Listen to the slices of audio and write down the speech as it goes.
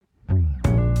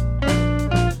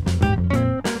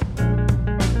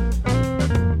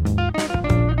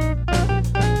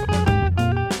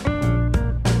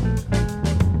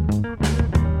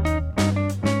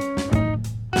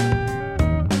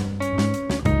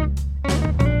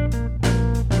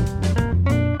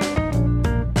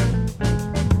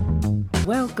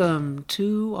welcome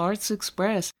to Arts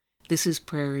Express. This is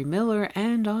Prairie Miller,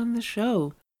 and on the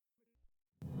show.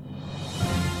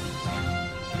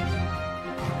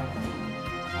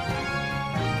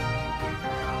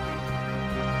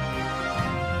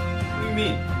 What do you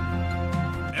mean?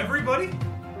 Everybody?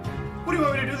 What do you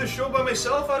want me to do the show by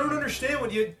myself? I don't understand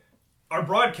what you... Our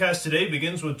broadcast today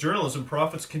begins with journalism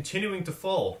profits continuing to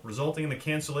fall, resulting in the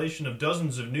cancellation of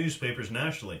dozens of newspapers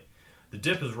nationally. The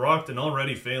dip has rocked an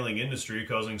already failing industry,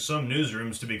 causing some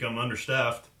newsrooms to become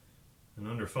understaffed and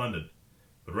underfunded.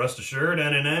 But rest assured,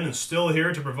 NNN is still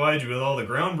here to provide you with all the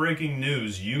groundbreaking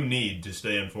news you need to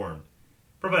stay informed,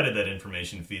 provided that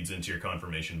information feeds into your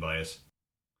confirmation bias.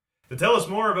 To tell us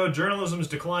more about journalism's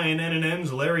decline,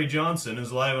 NNN's Larry Johnson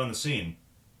is live on the scene.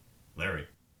 Larry.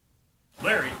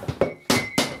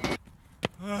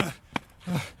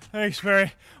 Thanks,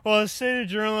 Barry. Well, the state of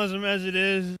journalism as it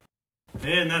is...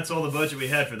 And that's all the budget we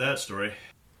had for that story.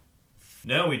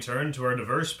 Now we turn to our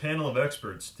diverse panel of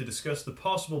experts to discuss the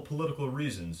possible political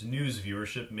reasons news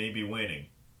viewership may be waning.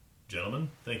 Gentlemen,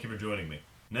 thank you for joining me.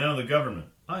 Now the government.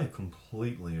 I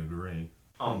completely agree.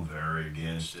 I'm very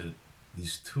against it.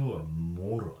 These two are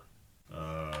morons.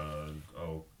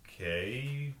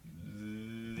 Okay.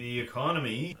 The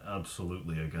economy.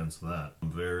 Absolutely against that.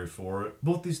 I'm very for it.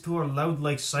 Both these two are loud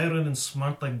like siren and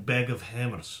smart like bag of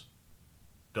hammers.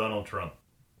 Donald Trump.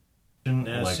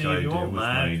 Like see, I if you do want with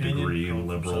my my opinion, degree come in from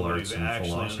liberal somebody arts who and actually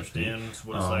philosophy, understands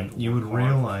what it's like to you would work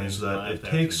hard for realize things in that life, it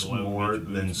to takes go out, more get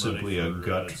booze, than money simply a for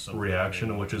gut something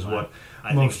reaction, which is what I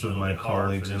think most it's of a my little hard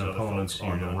colleagues for and these other opponents folks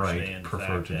here on to the right understand prefer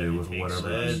fact to that do it with takes whatever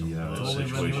said, the told him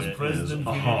when he was situation president,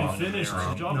 is. he didn't finish,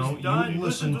 his job No, was done, you he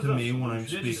listen listened to to me us. when I'm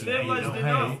Did you speaking. stabilize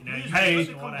Hey,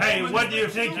 enough? hey, what do you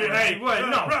think you're... Hey, what?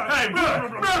 No,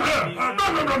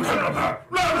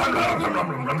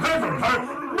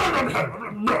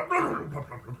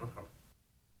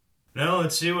 Now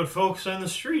let's see what folks on the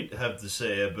street have to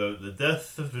say about the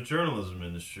death of the journalism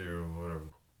industry or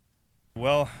whatever.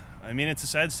 Well, I mean, it's a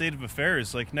sad state of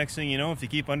affairs. Like, next thing you know, if you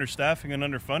keep understaffing and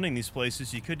underfunding these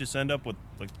places, you could just end up with,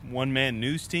 like, one-man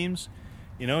news teams.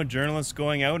 You know, journalists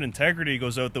going out, integrity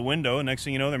goes out the window. Next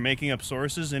thing you know, they're making up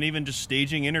sources and even just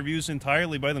staging interviews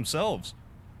entirely by themselves.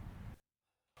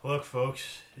 Look,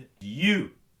 folks,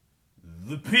 you,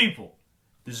 the people,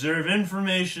 deserve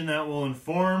information that will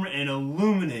inform and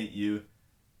illuminate you,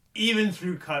 even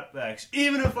through cutbacks.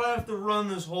 Even if I have to run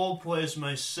this whole place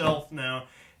myself now,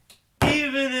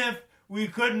 even if we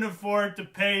couldn't afford to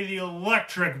pay the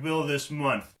electric bill this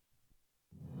month.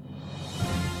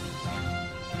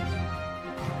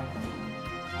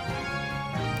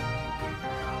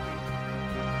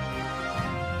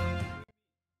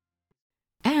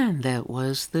 And that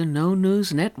was the No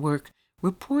News Network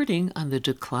reporting on the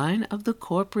decline of the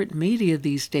corporate media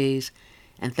these days.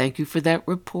 And thank you for that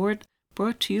report,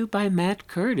 brought to you by Matt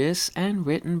Curtis and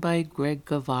written by Greg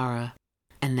Guevara.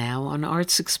 And now on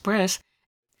Arts Express...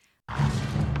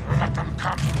 Let them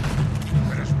come!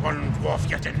 There is one dwarf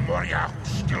yet in Moria who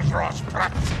still draws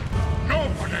breath.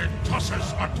 Nobody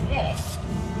tosses a dwarf!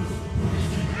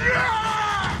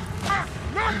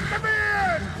 Not the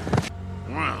beard!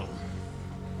 Well,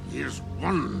 here's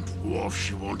one dwarf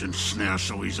she won't ensnare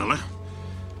so easily.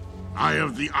 I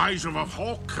have the eyes of a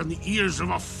hawk and the ears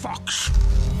of a fox.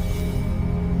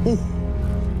 Oh.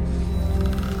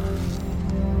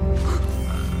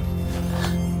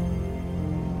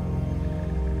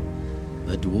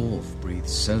 The dwarf breathed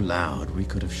so loud we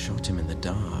could have shot him in the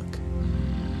dark.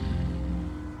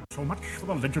 So much for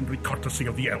the legendary courtesy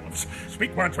of the elves.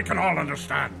 Speak words we can all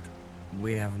understand.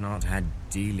 We have not had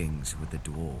dealings with the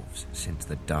dwarves since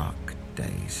the dark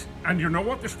days. And you know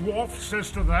what this dwarf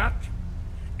says to that?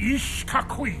 Ish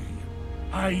kakui,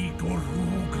 ai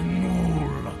dorug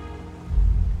nul.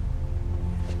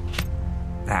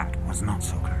 That was not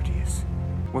so courteous.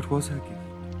 What was her gift?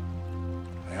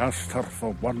 I asked her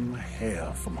for one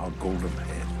hair from her golden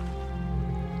head.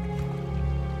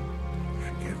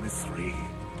 She gave me 3.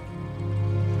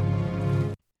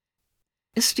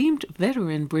 Esteemed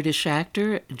veteran British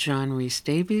actor John Rhys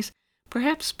Davies,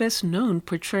 perhaps best known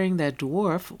portraying that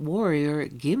dwarf warrior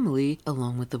Gimli,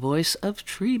 along with the voice of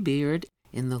Treebeard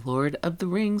in the Lord of the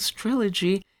Rings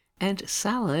trilogy and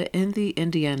Sala in the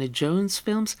Indiana Jones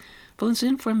films, phones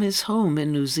in from his home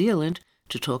in New Zealand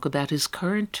to talk about his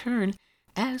current turn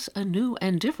as a new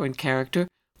and different character,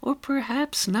 or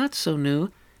perhaps not so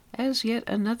new, as yet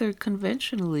another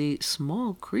conventionally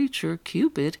small creature,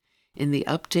 Cupid, in the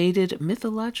updated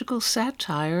mythological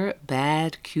satire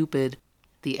Bad Cupid.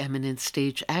 The eminent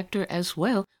stage actor as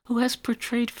well, who has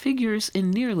portrayed figures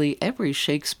in nearly every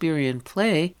Shakespearean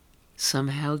play,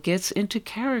 somehow gets into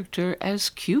character as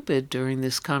Cupid during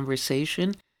this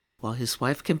conversation, while his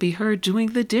wife can be heard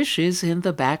doing the dishes in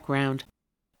the background.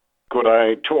 Could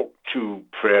I talk to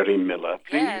Prairie Miller,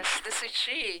 please? Yes, this is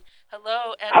she.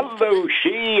 Hello. Hello,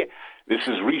 she. This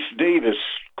is Rhys Davis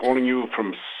calling you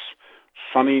from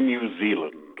sunny New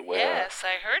Zealand. Where Yes,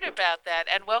 I heard about that,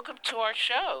 and welcome to our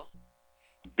show.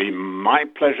 Be my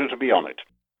pleasure to be on it.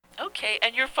 Okay,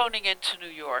 and you're phoning into New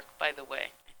York, by the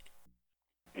way.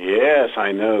 Yes,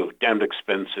 I know. Damned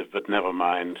expensive, but never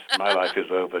mind. My life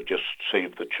is over. Just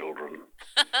save the children.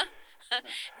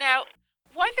 Now,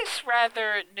 why this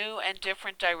rather new and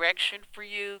different direction for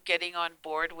you, getting on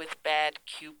board with Bad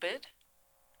Cupid?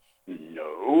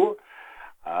 No.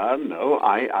 No,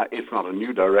 it's not a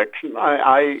new direction.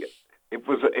 It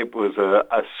was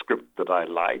a script that I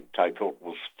liked. I thought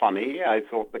was funny. I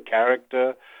thought the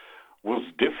character was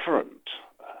different.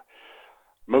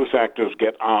 Most actors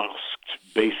get asked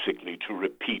basically to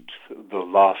repeat the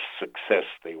last success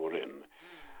they were in.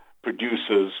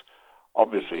 Producers,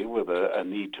 obviously, with a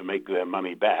need to make their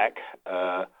money back,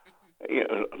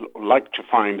 like to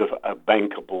find a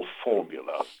bankable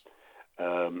formula.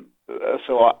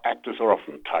 So our actors are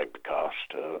often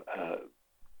typecast,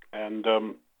 and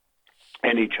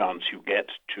any chance you get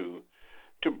to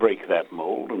break that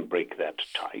mold and break that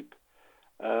type,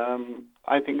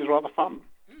 I think is rather fun.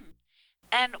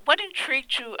 And what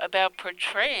intrigued you about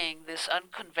portraying this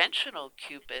unconventional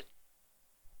Cupid?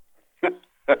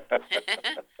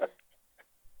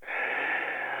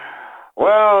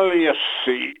 Well, you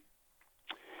see,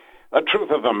 the truth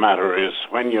of the matter is,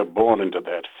 when you're born into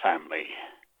that family,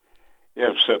 you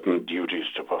have certain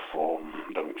duties to perform,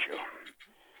 don't you?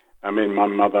 I mean, my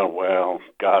mother, well,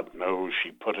 God knows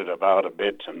she put it about a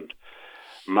bit, and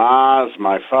Mars,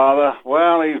 my father,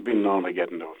 well, he's been known to get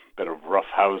into a bit of rough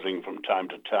housing from time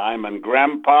to time, and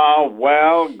Grandpa,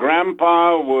 well,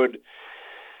 Grandpa would...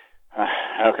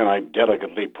 how can I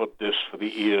delicately put this for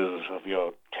the ears of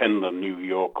your tender New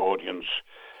York audience?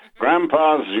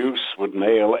 Grandpa Zeus would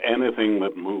nail anything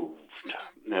that moved.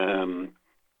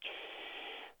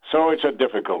 So it's a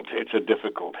difficult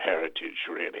heritage,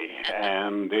 really.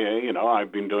 And,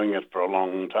 I've been doing it for a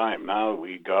long time now.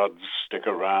 We gods stick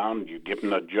around. You give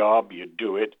them a job, you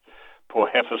do it. Poor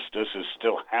Hephaestus is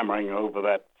still hammering over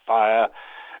that fire.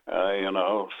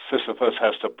 Sisyphus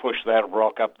has to push that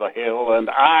rock up the hill, and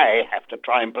I have to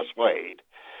try and persuade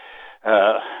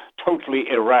totally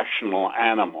irrational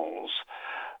animals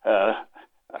to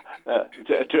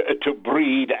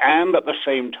breed and at the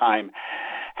same time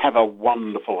have a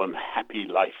wonderful and happy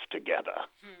life together.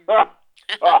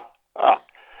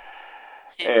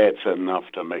 It's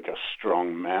enough to make a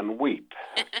strong man weep,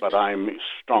 but I'm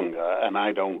stronger and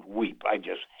I don't weep. I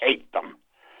just hate them.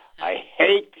 I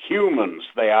hate humans.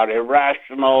 They are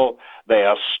irrational, they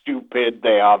are stupid,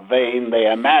 they are vain,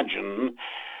 they imagine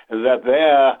that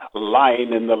their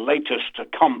line in the latest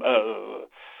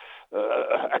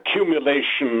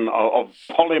accumulation of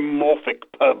polymorphic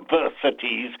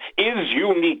perversities is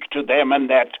unique to them and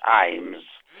their times.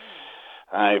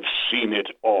 I've seen it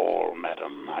all,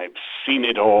 madam. I've seen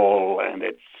it all, and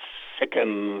it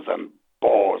sickens and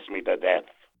bores me to death.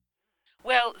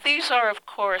 Well, these are, of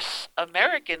course,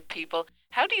 American people.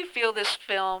 How do you feel this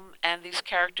film and these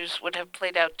characters would have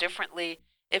played out differently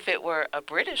if it were a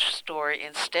British story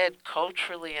instead,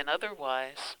 culturally and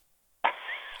otherwise?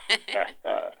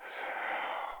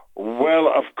 Well,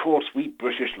 of course, we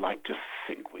British like to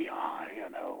think we are,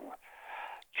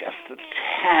 just a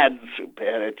tad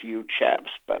superior to you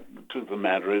chaps, but the truth of the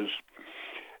matter is,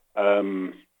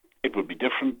 it would be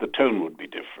different. The tone would be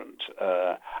different.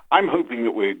 I'm hoping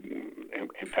that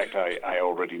in fact, I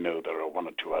already know there are one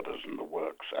or two others in the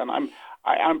works, and I'm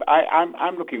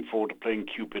looking forward to playing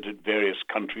Cupid at various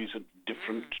countries at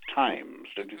different times.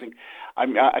 Don't you think?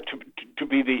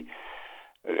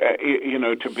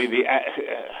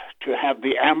 To have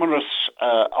the amorous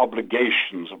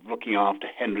obligations of looking after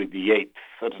Henry VIII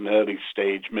at an early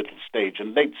stage, middle stage,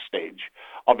 and late stage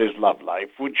of his love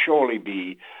life would surely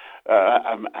be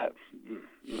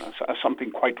something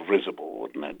quite risible,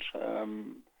 wouldn't it?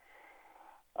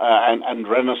 And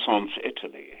Renaissance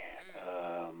Italy.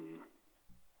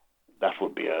 That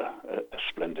would be a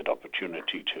splendid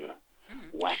opportunity to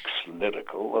wax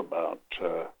lyrical about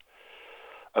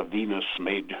a Venus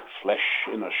made flesh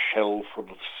in a shell full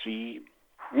of sea.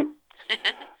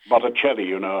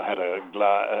 Botticelli, had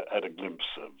a glimpse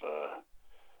of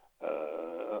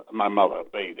my mother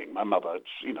bathing. My mother,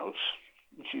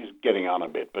 she's getting on a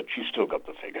bit, but she's still got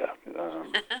the figure.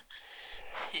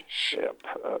 Yep.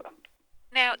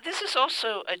 Now, this is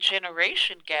also a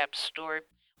generation gap story.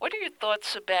 What are your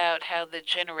thoughts about how the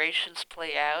generations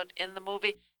play out in the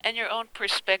movie and your own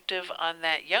perspective on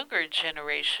that younger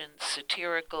generation,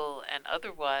 satirical and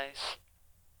otherwise?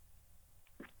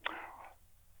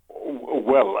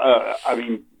 Well,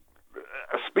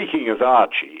 speaking as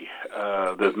Archie,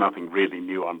 there's nothing really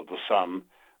new under the sun.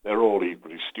 They're all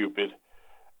equally stupid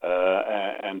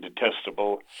and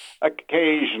detestable.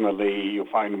 Occasionally, you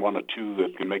find one or two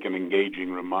that can make an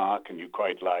engaging remark and you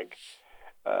quite like.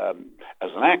 As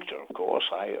an actor, of course,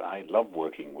 I love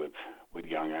working with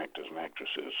young actors and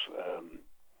actresses.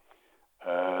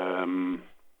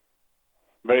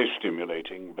 Very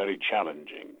stimulating, very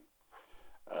challenging,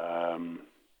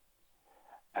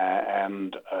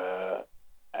 and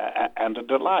a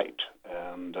delight.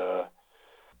 And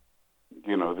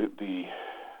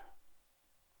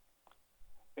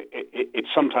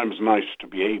it's sometimes nice to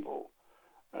be able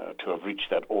to have reached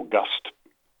that august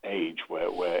age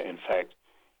where in fact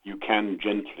you can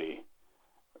gently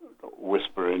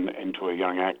whisper into a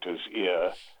young actor's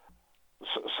ear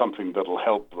something that'll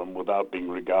help them without being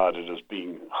regarded as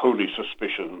being wholly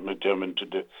suspicious and determined to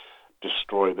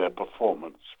destroy their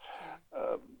performance.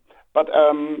 But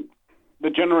the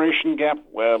generation gap,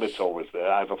 well, it's always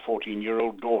there. I have a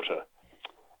 14-year-old daughter,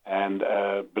 and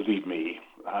believe me,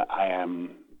 I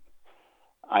am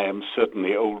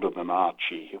certainly older than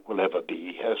Archie will ever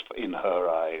be, as in her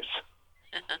eyes.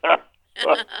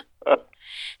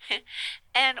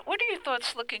 And what are your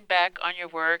thoughts looking back on your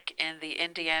work in the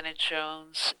Indiana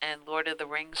Jones and Lord of the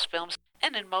Rings films,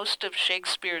 and in most of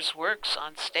Shakespeare's works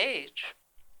on stage?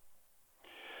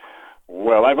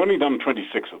 Well, I've only done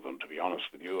 26 of them, to be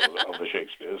honest with you, of the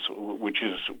Shakespeares, which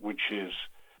is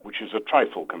a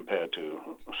trifle compared to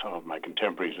some of my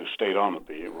contemporaries who stayed on at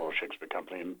the Royal Shakespeare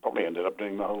Company and probably ended up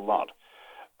doing the whole lot.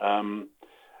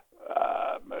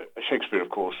 Shakespeare, of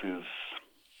course, is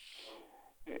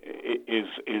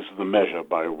the measure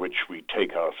by which we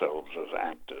take ourselves as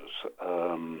actors,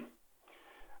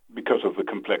 because of the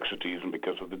complexities and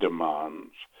because of the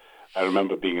demands. I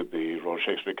remember being at the Royal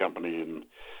Shakespeare Company in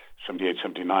 78,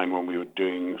 79 when we were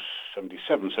doing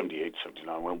 77, 78,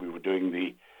 79 when we were doing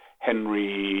the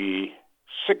Henry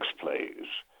VI plays,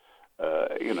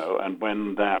 and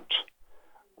when that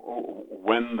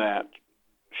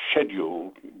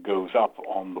schedule goes up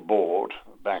on the board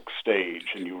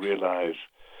backstage and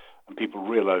people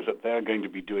realize that they're going to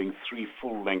be doing 3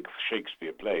 full-length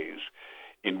Shakespeare plays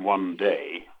in one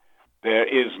day, there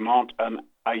is not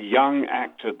a young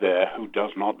actor there who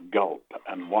does not gulp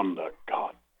and wonder,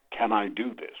 God, can I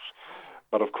do this?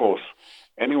 But of course,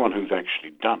 anyone who's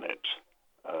actually done it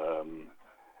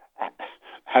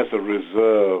has a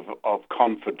reserve of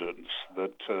confidence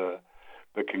that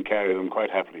can carry them quite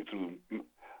happily through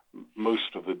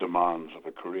most of the demands of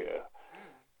a career.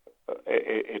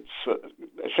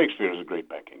 Shakespeare is a great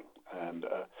backing, and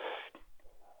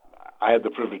I had the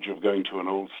privilege of going to an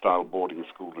old-style boarding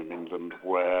school in England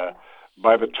where,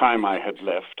 by the time I had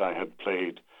left, I had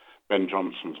played Ben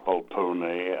Jonson's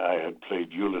Volpone, I had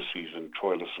played Ulysses in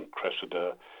Troilus and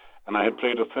Cressida, and I had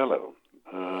played Othello,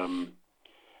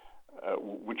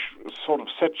 which sort of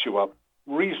sets you up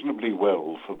reasonably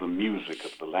well for the music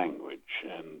of the language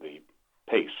and the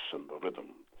pace and the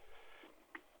rhythm.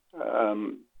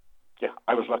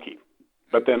 I was lucky.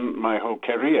 But then my whole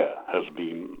career has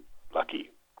been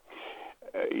lucky.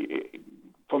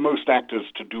 For most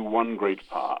actors to do one great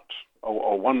part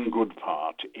or one good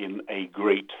part in a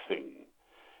great thing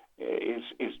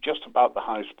is just about the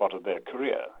high spot of their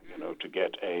career. To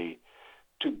get a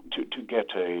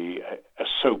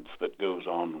soap that goes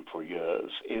on for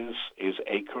years is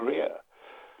a career.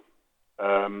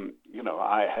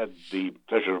 I had the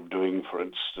pleasure of doing, for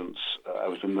instance, I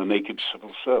was in The Naked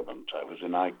Civil Servant. I was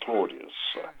in I,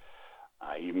 Claudius.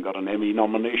 I even got an Emmy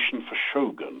nomination for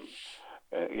Shogun.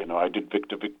 I did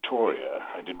Victor Victoria.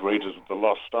 I did Raiders of the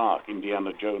Lost Ark,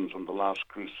 Indiana Jones and the Last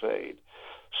Crusade,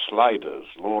 Sliders,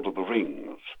 Lord of the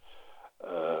Rings,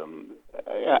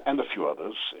 and a few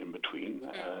others in between.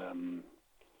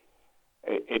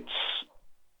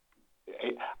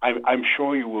 I'm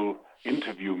sure you will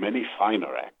interview many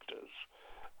finer actors,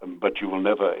 but you will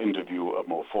never interview a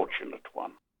more fortunate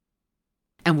one.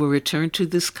 And we'll return to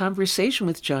this conversation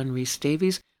with John Rhys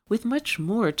Davies with much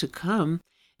more to come,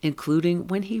 including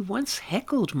when he once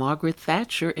heckled Margaret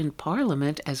Thatcher in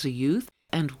Parliament as a youth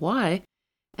and why,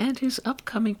 and his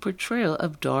upcoming portrayal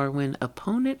of Darwin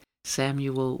opponent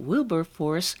Samuel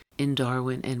Wilberforce in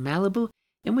Darwin and Malibu,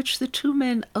 in which the two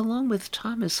men, along with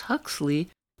Thomas Huxley,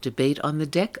 debate on the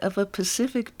deck of a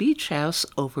Pacific beach house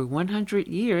over 100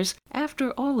 years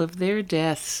after all of their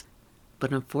deaths.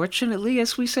 But unfortunately,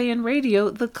 as we say in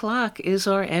radio, the clock is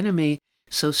our enemy,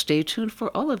 So stay tuned for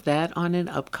all of that on an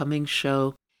upcoming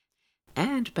show.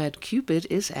 And Bad Cupid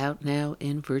is out now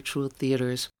in virtual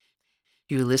theaters.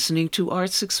 You're listening to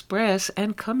Arts Express,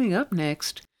 and coming up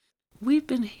next, we've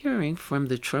been hearing from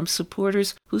the Trump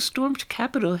supporters who stormed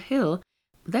Capitol Hill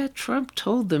that Trump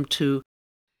told them to.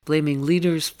 Blaming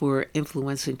leaders for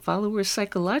influencing followers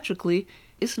psychologically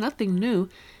is nothing new,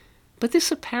 but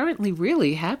this apparently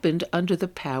really happened under the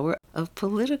power of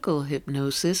political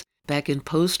hypnosis back in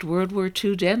post-World War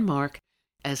II Denmark,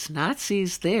 as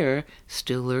Nazis there,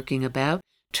 still lurking about,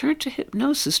 turned to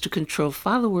hypnosis to control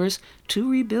followers to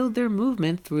rebuild their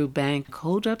movement through bank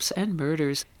holdups and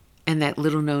murders. And that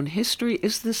little-known history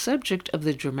is the subject of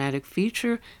the dramatic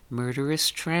feature Murderous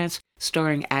Trance,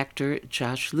 starring actor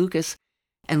Josh Lucas.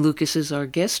 And Lucas is our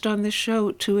guest on the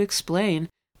show to explain,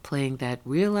 playing that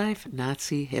real-life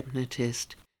Nazi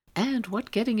hypnotist. And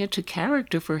what getting into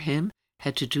character for him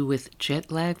had to do with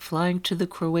jet lag flying to the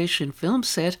Croatian film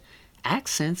set,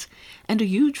 accents, and a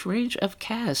huge range of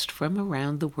cast from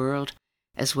around the world,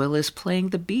 as well as playing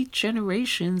the Beat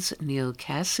Generation's Neil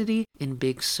Cassidy in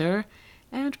Big Sur,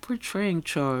 and portraying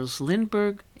Charles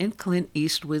Lindbergh in Clint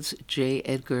Eastwood's J.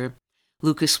 Edgar.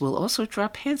 Lucas will also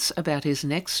drop hints about his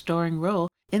next starring role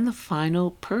in the final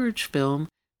Purge film,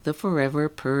 The Forever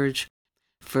Purge.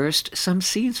 First, some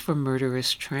scenes from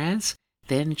Murderous Trance,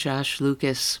 then Josh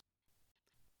Lucas.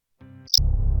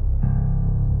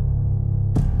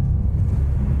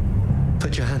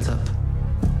 Put your hands up.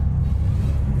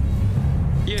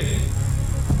 You,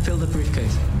 fill the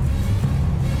briefcase.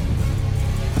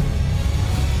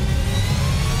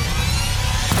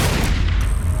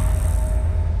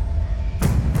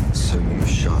 So you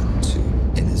shot two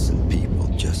innocent people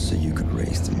just so you could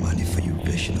raise the money for your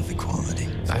vision of equality.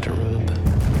 I don't remember.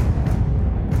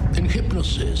 In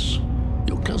hypnosis,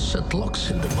 you can set locks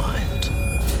in the mind.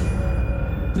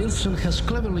 Nielsen has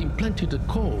cleverly implanted a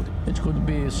code. It could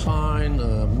be a sign,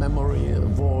 a memory, a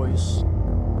voice.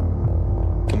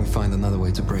 Can we find another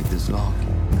way to break this lock?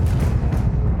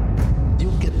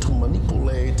 You get to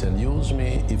manipulate and use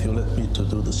me if you let me to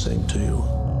do the same to you.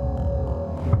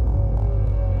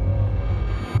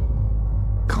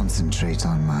 Concentrate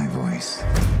on my voice.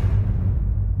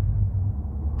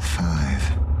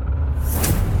 5.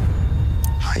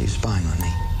 Are you spying on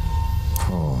me?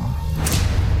 4.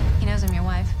 He knows I'm your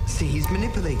wife. See, he's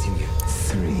manipulating you.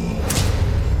 3.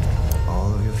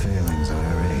 All of your failings are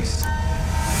erased.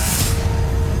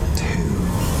 2.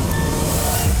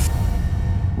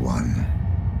 1.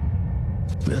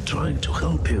 We're trying to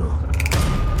help you.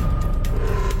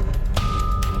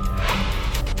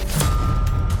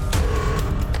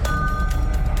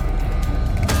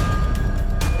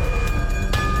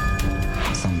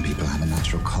 Some people have a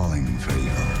natural calling for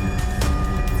evil.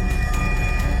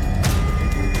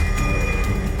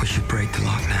 We should break the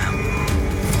lock now.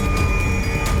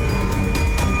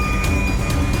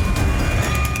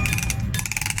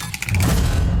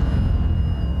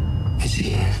 Is he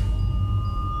here?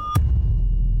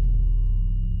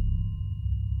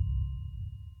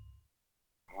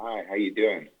 Hi, how you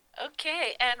doing?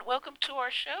 Okay, and welcome to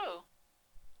our show.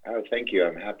 Oh, thank you.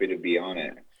 I'm happy to be on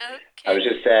it. Okay. I was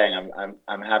just saying,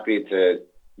 I'm happy to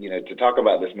to talk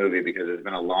about this movie because it's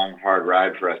been a long, hard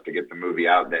ride for us to get the movie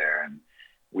out there, and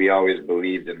we always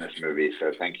believed in this movie.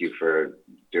 So thank you for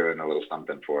doing a little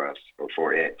something for us, or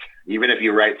for it, even if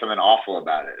you write something awful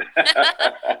about it.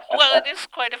 Well, it is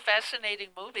quite a fascinating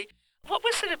movie. What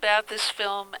was it about this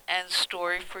film and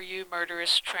story for you,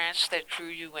 Murderous Trance, that drew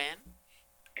you in?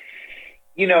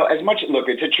 As much, look,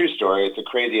 it's a true story. It's a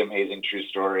crazy, amazing true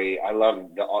story. I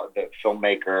love the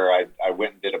filmmaker. I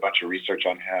went and did a bunch of research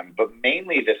on him. But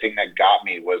mainly the thing that got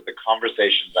me was the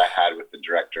conversations I had with the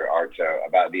director, Arto,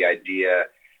 about the idea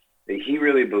that he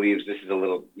really believes this is a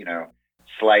little,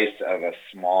 slice of a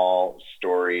small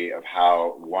story of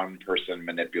how one person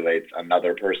manipulates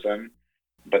another person,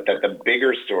 but that the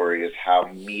bigger story is how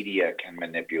media can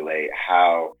manipulate,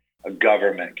 how a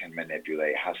government can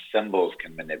manipulate, how symbols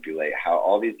can manipulate, how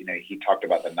all these, he talked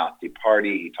about the Nazi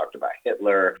Party, he talked about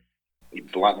Hitler, he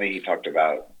talked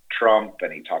about Trump,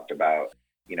 and he talked about,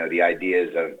 the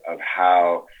ideas of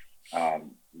how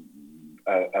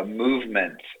a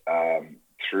movement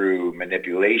through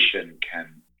manipulation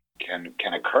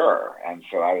can occur. And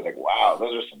so I was like, wow,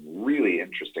 those are some really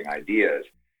interesting ideas.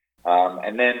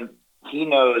 And then he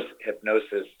knows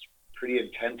hypnosis pretty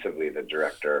intensively, the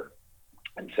director.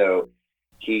 And so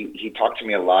he talked to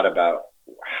me a lot about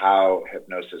how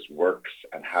hypnosis works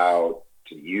and how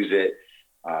to use it,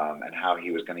 and how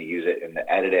he was going to use it in the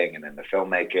editing and in the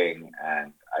filmmaking.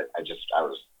 And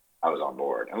I was on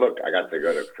board. And look, I got to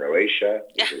go to Croatia,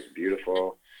 which is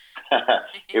beautiful.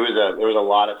 There was a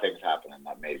lot of things happening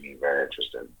that made me very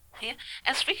interested. Yeah.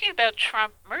 And speaking about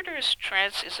Trump, Murderous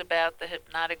Trance is about the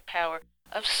hypnotic power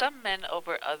of some men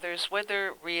over others,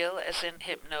 whether real as in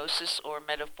hypnosis or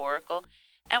metaphorical.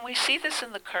 And we see this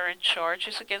in the current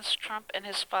charges against Trump and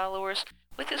his followers,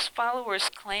 with his followers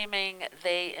claiming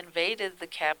they invaded the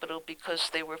Capitol because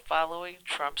they were following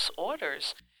Trump's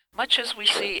orders, much as we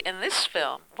see in this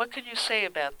film. What can you say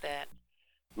about that?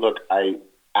 Look, I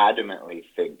adamantly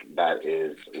think that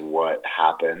is what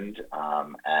happened,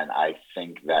 and I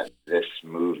think that this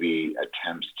movie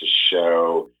attempts to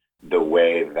show the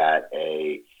way that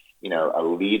a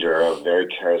leader, a very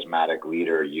charismatic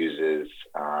leader, uses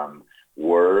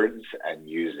words and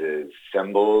uses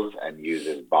symbols and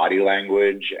uses body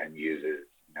language and uses,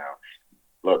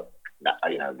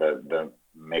 the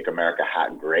Make America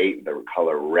hat great, the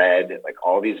color red, like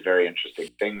all these very interesting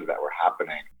things that were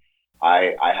happening.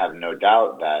 I have no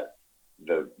doubt that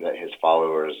his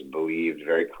followers believed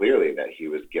very clearly that he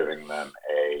was giving them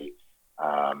a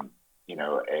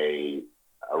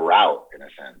route, in a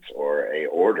sense, or a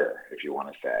order, if you want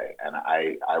to say. And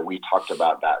we talked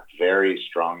about that very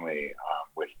strongly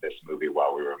with this movie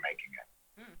while we were making it.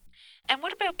 And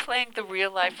what about playing the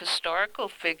real-life historical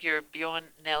figure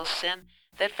Bjorn Nelson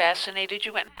that fascinated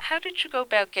you? And how did you go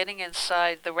about getting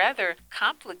inside the rather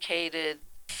complicated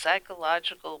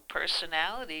psychological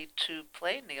personality to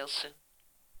play Nielsen?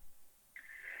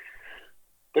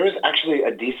 There was actually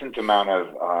a decent amount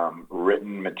of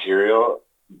written material,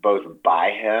 both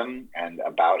by him and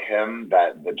about him,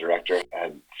 that the director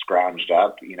had scrounged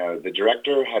up. The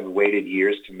director had waited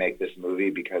years to make this movie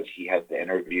because he had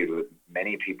interviewed with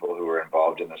many people who were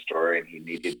involved in the story, and he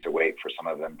needed to wait for some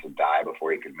of them to die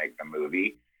before he could make the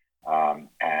movie.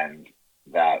 And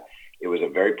that it was a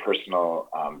very personal,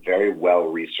 very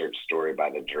well-researched story by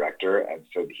the director. And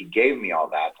so he gave me all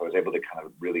that, so I was able to kind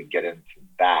of really get into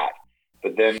that.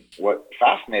 But then what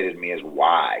fascinated me is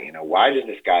why. Why does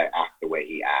this guy act the way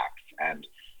he acts?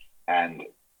 And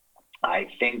I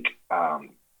think,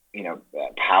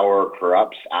 power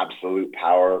corrupts, absolute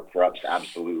power corrupts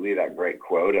absolutely, that great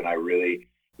quote. And I really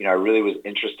was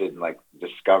interested in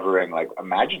discovering,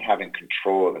 imagine having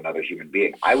control of another human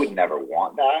being. I would never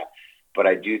want that. But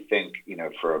I do think,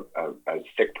 for a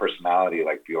thick personality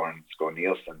like Bjorn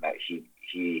Skov-Nielsen, that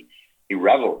he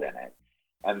reveled in it.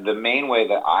 And the main way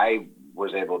that I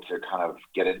was able to kind of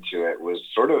get into it was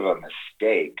sort of a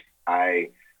mistake.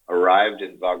 I arrived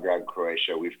in Zagreb,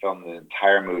 Croatia. We filmed the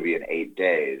entire movie in 8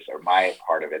 days, or my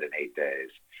part of it in 8 days.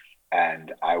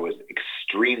 And I was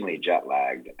extremely jet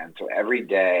lagged. And so every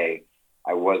day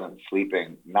I wasn't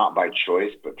sleeping, not by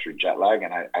choice, but through jet lag.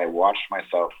 And I watched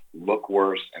myself look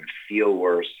worse and feel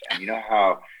worse. And you know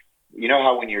how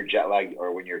when you're jet lagged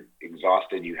or when you're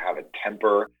exhausted, you have a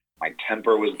temper. My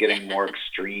temper was getting more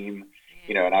extreme,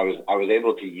 and I was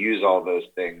able to use all those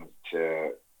things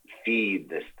to feed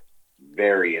this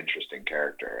very interesting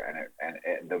character.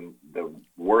 And the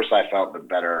worse I felt, the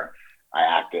better I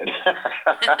acted.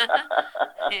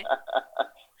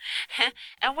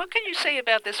 And what can you say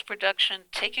about this production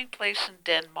taking place in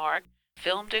Denmark,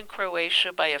 filmed in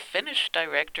Croatia by a Finnish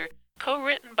director,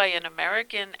 co-written by an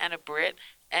American and a Brit,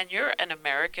 and you're an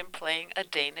American playing a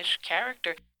Danish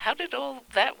character? How did all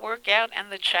that work out,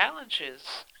 and the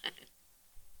challenges?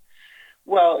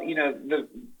 Well, the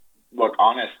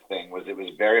honest thing was it was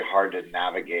very hard to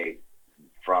navigate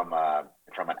from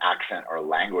an accent or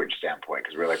language standpoint,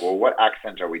 because we were like, well, what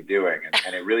accent are we doing?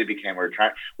 And it really became we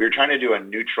were trying to do a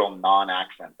neutral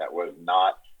non-accent that was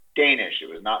not Danish, it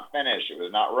was not Finnish, it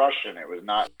was not Russian, it was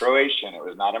not Croatian, it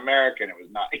was not American, it was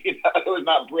not it was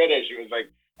not British. It was like,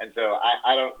 and so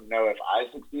I don't know if I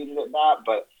succeeded at that,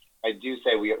 but I do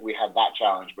say we had that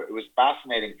challenge. But it was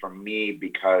fascinating for me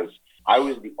because I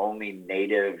was the only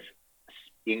native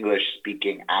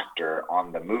English-speaking actor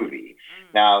on the movie.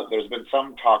 Now, there's been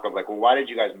some talk of well, why did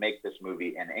you guys make this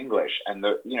movie in English? And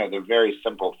the very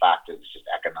simple fact is just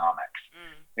economics.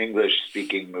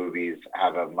 English-speaking movies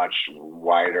have a much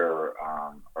wider,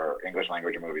 or English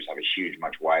language movies have a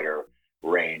much wider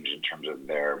range in terms of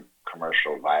their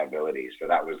commercial viability. So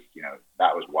that was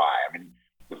why. I mean,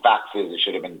 the fact is it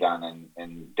should have been done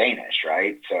in Danish,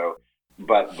 right? So,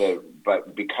 but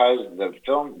because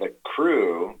the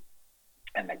crew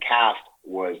and the cast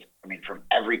was, from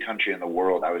every country in the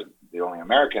world. I was the only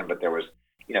American, but there was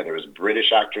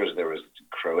British actors, there was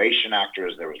Croatian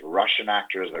actors, there was Russian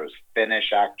actors, there was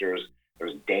Finnish actors, there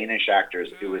was Danish actors.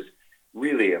 It was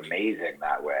really amazing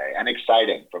that way, and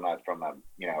exciting from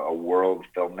a world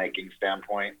filmmaking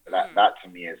standpoint. That to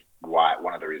me is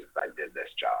one of the reasons I did this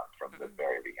job from the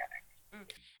very beginning.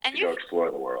 And to go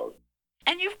explore the world.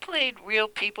 And you've played real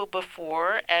people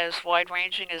before, as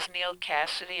wide-ranging as Neil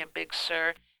Cassidy in Big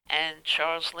Sur and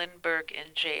Charles Lindbergh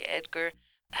in J. Edgar.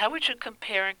 How would you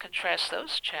compare and contrast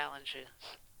those challenges?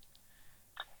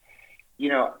 You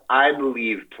know, I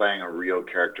believe playing a real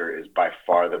character is by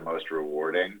far the most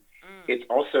rewarding. It's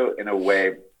also, in a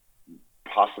way,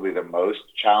 possibly the most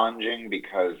challenging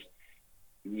because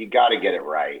you got to get it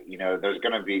right. You know, there's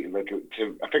going to be, like,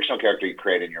 to a fictional character you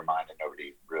create in your mind and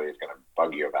nobody really is going to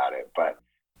bug you about it. But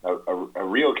a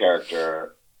real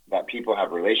character that people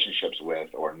have relationships with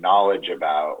or knowledge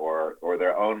about or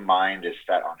their own mind is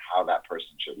set on how that person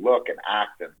should look and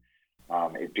act.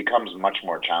 And it becomes much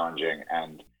more challenging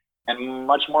and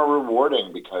much more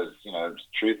rewarding because, you know,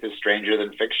 truth is stranger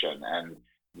than fiction. And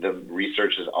the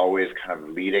research is always kind of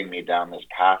leading me down this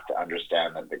path to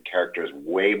understand that the character is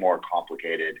way more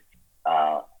complicated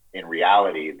in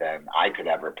reality than I could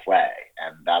ever play.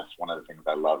 And that's one of the things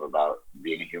I love about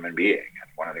being a human being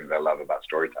and one of the things I love about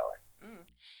storytelling.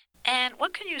 And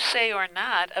what can you say or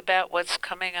not about what's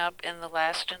coming up in the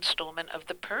last installment of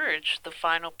The Purge, the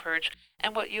final Purge,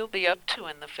 and what you'll be up to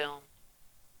in the film?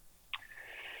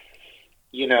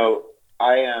 You know,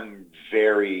 I am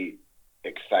very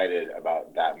excited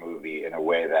about that movie in a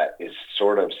way that is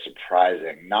sort of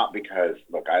surprising. Not because,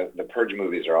 look, the Purge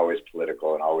movies are always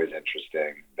political and always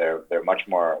interesting. They're much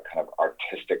more kind of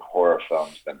artistic horror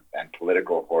films and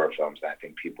political horror films than I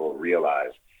think people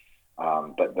realize.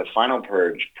 But the final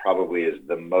Purge probably is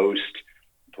the most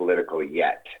political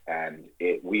yet. And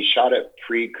we shot it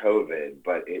pre-COVID,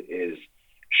 but it is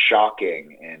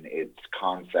shocking in its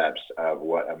concepts of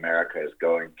what America is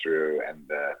going through, and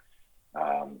the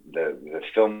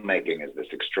filmmaking is this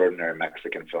extraordinary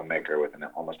Mexican filmmaker with an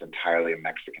almost entirely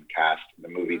Mexican cast. The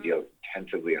movie deals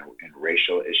intensively in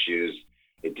racial issues.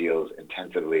 It deals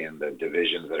intensively in the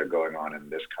divisions that are going on in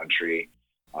this country.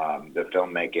 The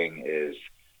filmmaking is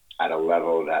at a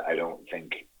level that I don't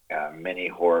think many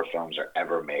horror films are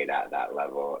ever made at that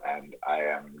level, and I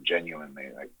am genuinely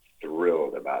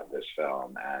thrilled about this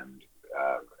film, and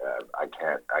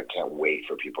I can't wait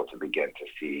for people to begin to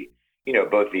see, you know,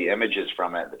 both the images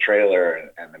from it, the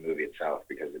trailer, and the movie itself,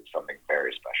 because it's something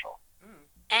very special.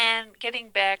 And getting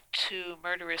back to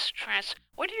Murderous Trance,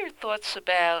 what are your thoughts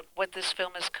about what this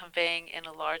film is conveying in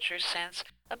a larger sense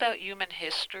about human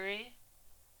history?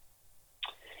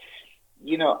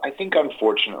 You know, I think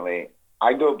unfortunately,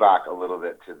 I go back a little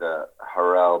bit to the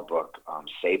Harel book,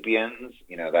 Sapiens,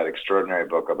 you know, that extraordinary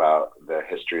book about the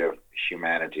history of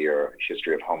humanity or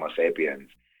history of Homo sapiens.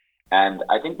 And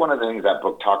I think one of the things that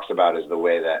book talks about is the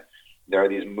way that there are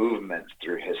these movements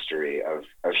through history of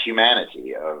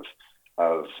humanity, of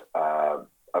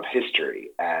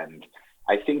history. And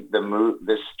I think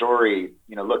this story,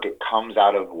 you know, look, it comes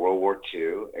out of World War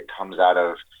II. It comes out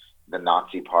of the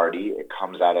Nazi Party. It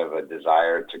comes out of a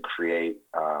desire to create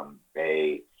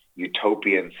a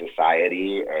utopian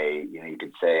society, you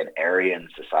could say an Aryan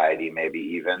society, maybe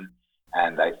even.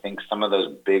 And I think some of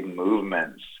those big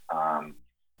movements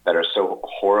that are so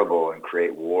horrible and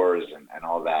create wars and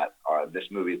all that, this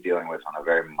movie is dealing with on a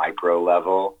very micro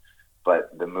level.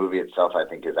 But the movie itself, I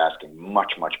think, is asking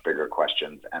much, much bigger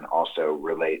questions and also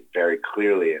relate very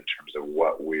clearly in terms of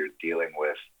what we're dealing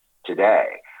with today.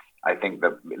 I think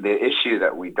the issue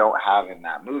that we don't have in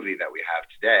that movie that we have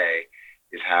today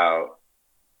is how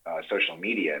social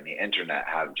media and the internet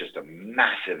have just a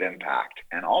massive impact.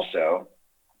 And also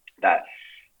that,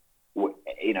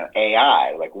 you know,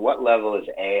 AI, like what level is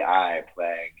AI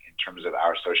playing in terms of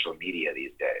our social media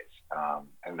these days?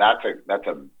 And that's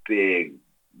a big,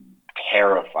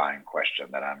 terrifying question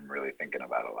that I'm really thinking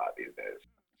about a lot these days.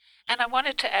 And I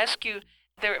wanted to ask you,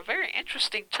 there are very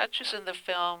interesting touches in the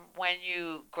film when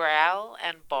you growl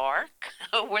and bark.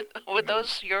 Were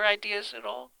those your ideas at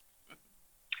all?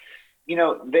 You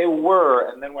know, they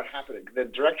were, and then what happened, the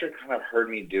director kind of heard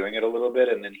me doing it a little bit,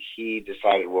 and then he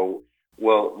decided, well,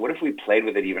 what if we played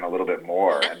with it even a little bit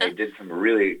more? And they did some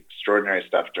really extraordinary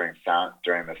stuff during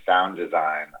the sound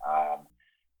design.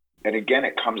 And again,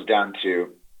 it comes down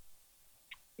to,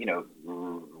 you know,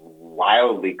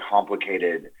 wildly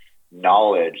complicated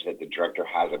knowledge that the director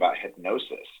has about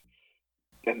hypnosis.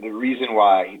 And the reason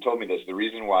why, he told me this, the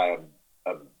reason why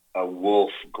a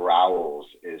wolf growls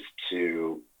is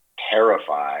to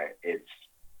terrify its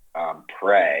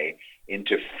prey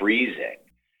into freezing.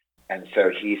 And so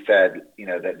he said, you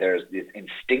know, that there's these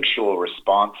instinctual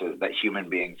responses that human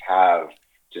beings have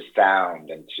to sound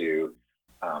and to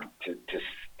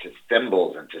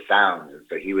symbols and to sounds. And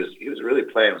so he was really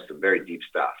playing with some very deep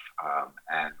stuff.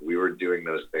 And we were doing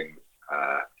those things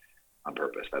on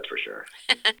purpose, that's for sure.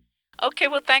 Okay,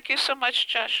 well, thank you so much,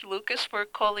 Josh Lucas, for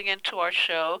calling into our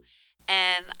show.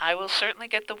 and I will certainly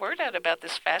get the word out about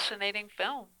this fascinating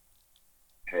film.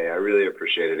 Hey, I really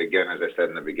appreciate it. Again, as I said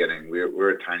in the beginning, we're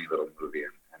a tiny little movie,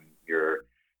 and you're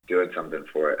doing something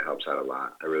for it. It helps out a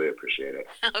lot. I really appreciate it.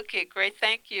 Okay, great.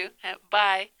 Thank you.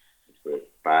 Bye.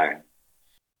 Bye.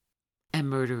 A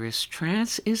Murderous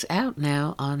Trance is out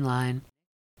now online.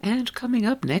 And coming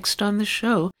up next on the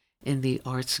show, in the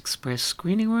Arts Express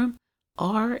screening room,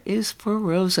 R is for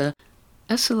Rosa,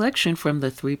 a selection from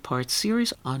the 3-part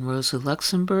series on Rosa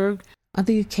Luxemburg on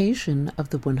the occasion of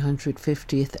the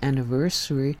 150th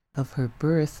anniversary of her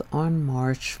birth on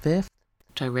March 5th,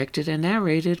 directed and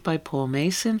narrated by Paul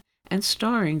Mason and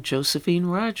starring Josephine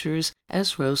Rogers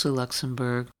as Rosa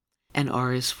Luxemburg. And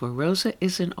R is for Rosa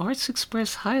is an Arts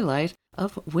Express highlight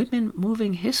of Women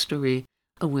Moving History,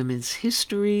 a Women's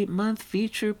History Month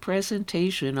feature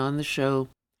presentation on the show.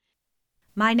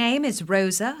 My name is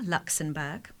Rosa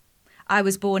Luxemburg. I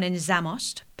was born in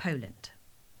Zamość, Poland.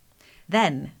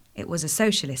 Then it was a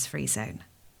socialist-free zone.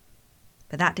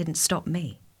 But that didn't stop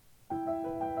me.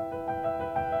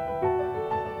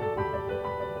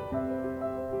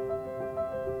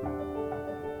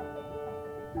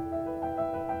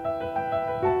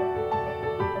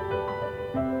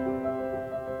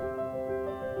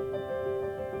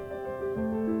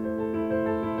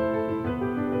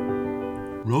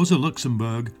 Rosa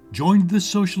Luxemburg joined the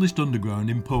socialist underground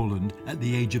in Poland at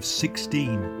the age of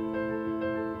 16.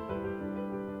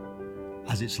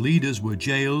 As its leaders were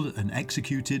jailed and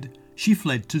executed, she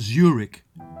fled to Zurich.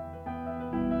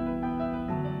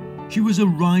 She was a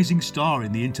rising star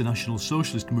in the international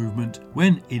socialist movement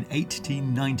when, in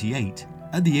 1898,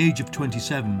 at the age of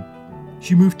 27,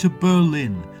 she moved to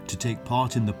Berlin to take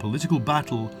part in the political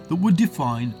battle that would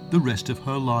define the rest of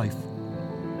her life.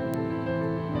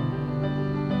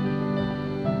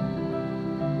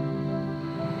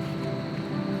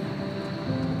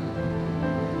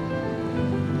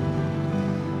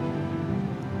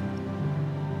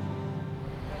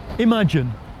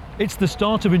 Imagine, it's the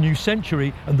start of a new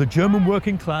century and the German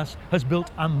working class has built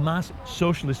a mass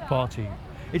socialist party.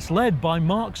 It's led by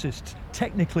Marxists,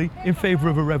 technically in favour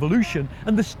of a revolution,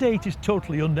 and the state is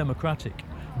totally undemocratic.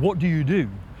 What do?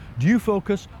 Do you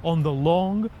focus on the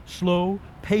long, slow,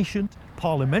 patient,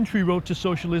 parliamentary road to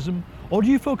socialism, or do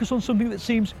you focus on something that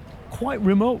seems quite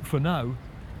remote for now,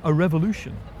 a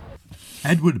revolution?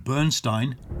 Edward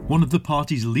Bernstein, one of the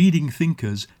party's leading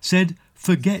thinkers, said,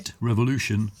 "Forget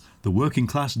revolution. The working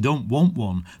class don't want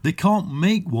one. They can't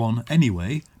make one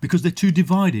anyway because they're too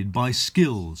divided by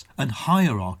skills and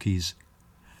hierarchies.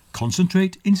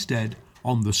 Concentrate instead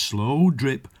on the slow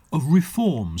drip of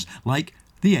reforms like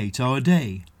the 8-hour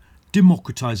day,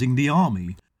 democratizing the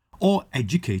army, or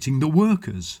educating the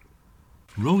workers."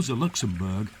 Rosa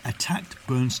Luxemburg attacked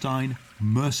Bernstein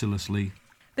mercilessly.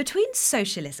 Between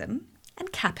socialism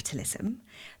and capitalism,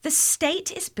 the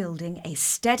state is building a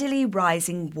steadily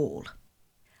rising wall.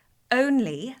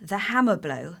 Only the hammer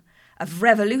blow of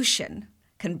revolution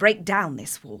can break down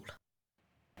this wall.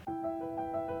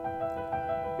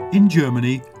 In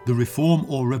Germany, the reform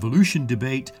or revolution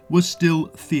debate was still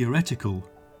theoretical.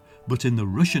 But in the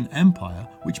Russian Empire,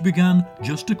 which began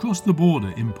just across the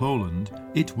border in Poland,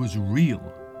 it was real.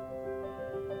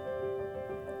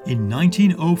 In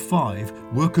 1905,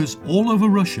 workers all over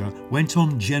Russia went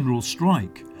on general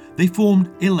strike. They formed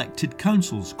elected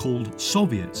councils called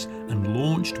Soviets and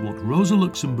launched what Rosa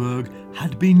Luxemburg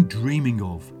had been dreaming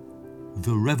of: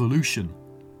 the revolution.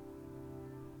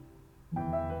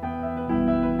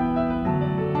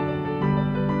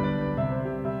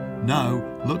 Now,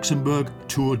 Luxemburg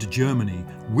toured Germany,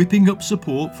 whipping up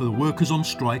support for the workers on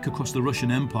strike across the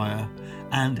Russian Empire,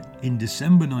 and in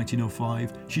December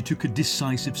 1905 she took a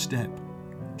decisive step.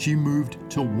 She moved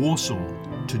to Warsaw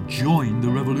to join the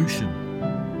revolution.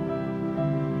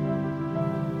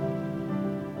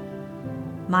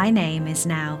 My name is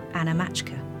now Anna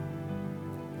Machka,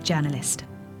 journalist.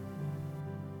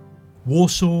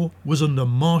 Warsaw was under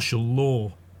martial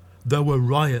law. There were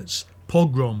riots,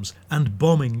 pogroms and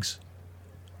bombings.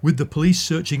 With the police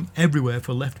searching everywhere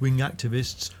for left-wing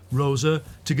activists, Rosa,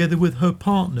 together with her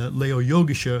partner Leo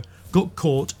Jogischer, got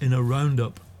caught in a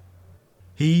roundup.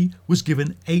 He was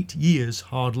given 8 years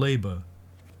hard labour.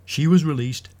 She was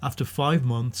released after 5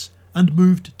 months and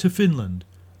moved to Finland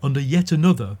under yet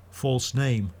another false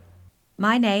name.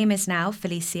 My name is now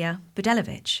Felicia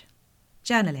Budelevich,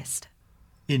 journalist.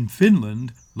 In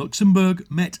Finland, Luxemburg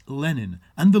met Lenin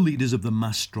and the leaders of the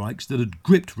mass strikes that had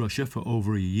gripped Russia for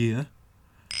over a year.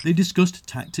 They discussed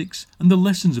tactics and the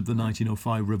lessons of the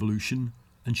 1905 revolution,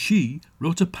 and she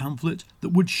wrote a pamphlet that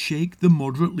would shake the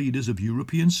moderate leaders of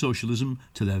European socialism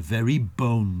to their very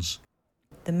bones.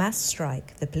 the mass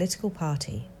strike, the political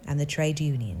party, and the trade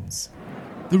unions.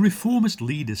 The reformist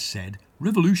leaders said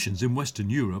revolutions in Western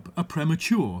Europe are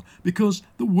premature because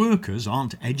the workers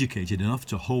aren't educated enough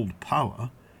to hold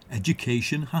power.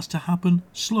 Education has to happen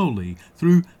slowly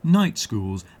through night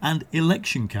schools and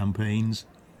election campaigns.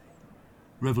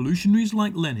 Revolutionaries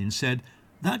like Lenin said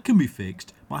that can be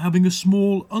fixed by having a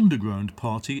small underground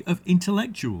party of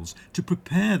intellectuals to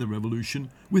prepare the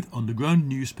revolution with underground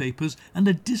newspapers and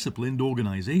a disciplined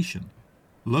organisation.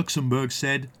 Luxemburg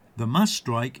said the mass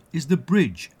strike is the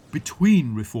bridge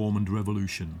between reform and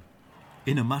revolution.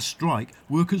 In a mass strike,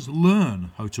 workers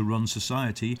learn how to run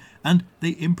society and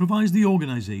they improvise the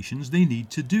organisations they need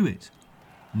to do it.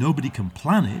 Nobody can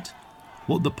plan it.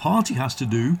 What the party has to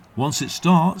do, once it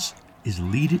starts, is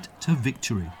lead it to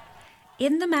victory.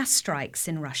 In the mass strikes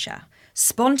in Russia,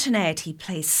 spontaneity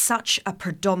plays such a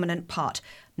predominant part,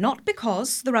 not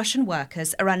because the Russian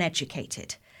workers are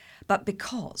uneducated, but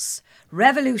because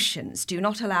revolutions do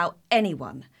not allow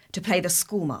anyone to play the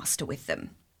schoolmaster with them.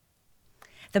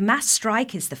 The mass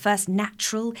strike is the first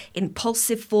natural,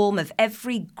 impulsive form of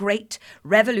every great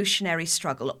revolutionary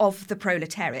struggle of the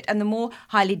proletariat, and the more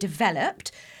highly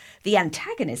developed the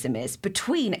antagonism is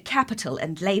between capital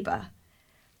and labour,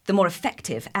 the more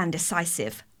effective and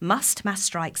decisive must mass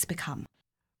strikes become.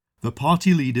 The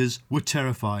party leaders were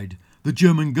terrified. The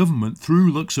German government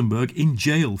threw Luxemburg in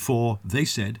jail for, they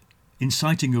said,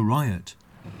 inciting a riot.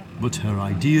 But her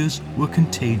ideas were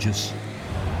contagious.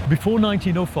 Before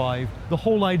 1905, the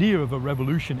whole idea of a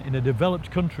revolution in a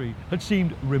developed country had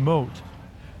seemed remote.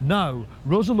 Now,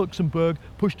 Rosa Luxemburg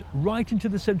pushed right into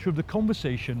the centre of the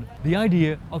conversation the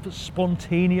idea of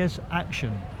spontaneous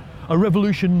action. A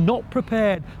revolution not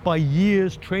prepared by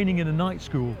years training in a night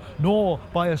school, nor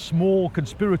by a small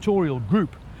conspiratorial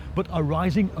group, but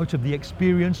arising out of the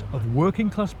experience of working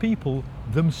class people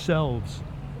themselves.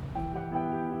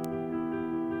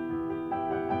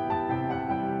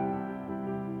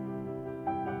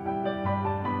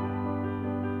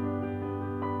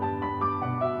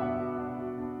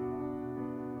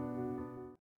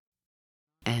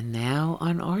 And now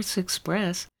on Arts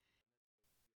Express,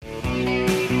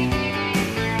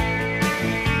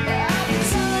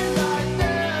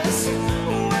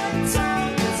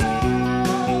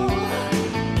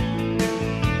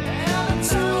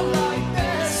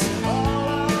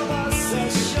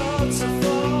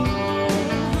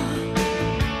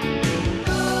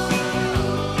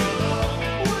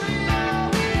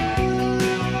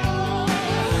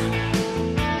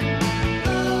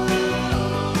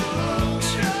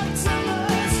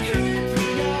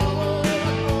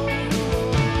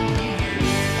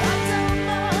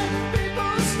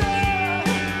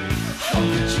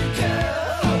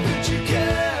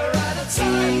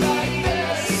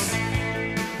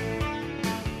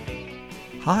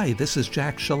 Hi, this is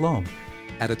Jack Shalom.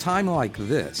 At a time like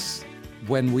this,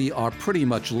 when we are pretty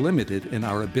much limited in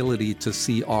our ability to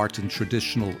see art in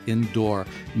traditional indoor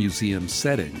museum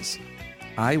settings,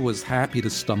 I was happy to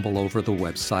stumble over the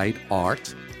website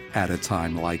Art at a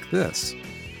Time Like This.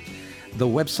 The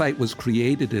website was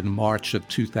created in March of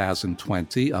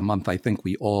 2020, a month I think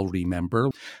we all remember,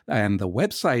 and the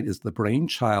website is the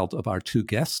brainchild of our two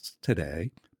guests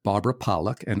today, Barbara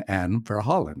Pollock and Anne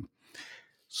Verhullen.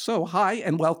 So, hi,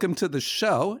 and welcome to the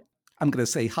show. I'm going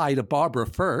to say hi to Barbara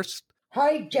first.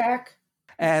 Hi, Jack.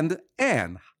 And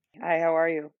Anne. Hi, how are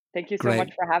you? Thank you so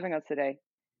much for having us today.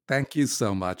 Thank you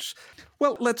so much.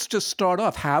 Well, let's just start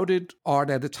off. How did Art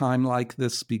at a Time Like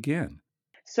This begin?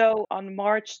 So on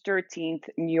March 13th,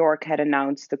 New York had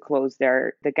announced to close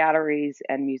the galleries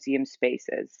and museum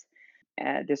spaces.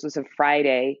 This was a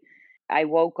Friday. I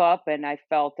woke up and I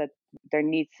felt that there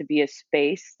needs to be a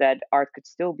space that art could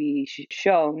still be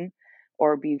shown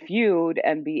or be viewed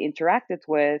and be interacted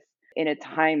with in a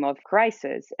time of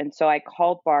crisis. And so I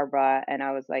called Barbara and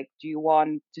I was like, do you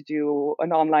want to do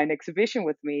an online exhibition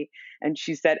with me? And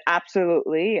she said,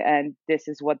 absolutely. And this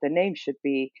is what the name should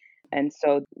be. And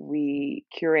so we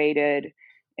curated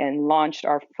and launched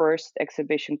our first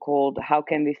exhibition called How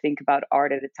Can We Think About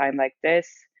Art at a Time Like This?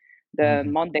 The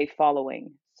Monday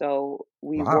following. So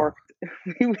we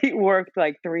worked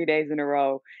like 3 days in a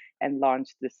row and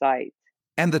launched the site.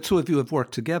 And the two of you have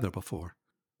worked together before?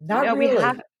 Not really.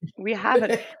 We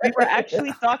haven't. We were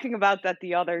actually talking about that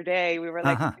the other day. We were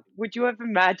like, would you have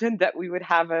imagined that we would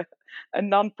have a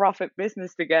nonprofit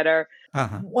business together?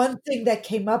 One thing that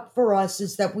came up for us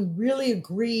is that we really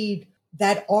agreed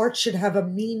that art should have a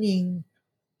meaning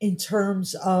in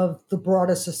terms of the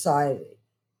broader society.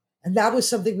 And that was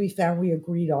something we found we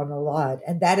agreed on a lot.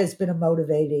 And that has been a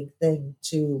motivating thing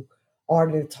to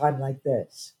Art at a Time Like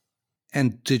This.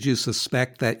 And did you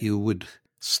suspect that you would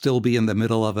still be in the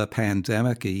middle of a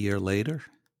pandemic a year later?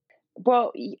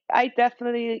 Well, I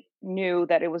definitely knew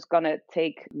that it was going to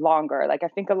take longer. Like, I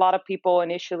think a lot of people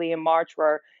initially in March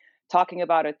were talking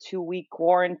about a 2-week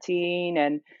quarantine,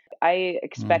 and I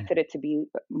expected it to be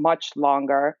much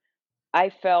longer. I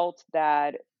felt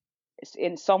that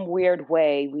in some weird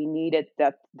way, we needed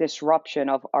that disruption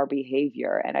of our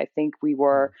behavior. And I think we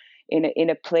were in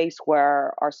a place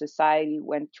where our society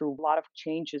went through a lot of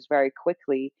changes very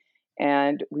quickly,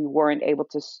 and we weren't able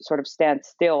to sort of stand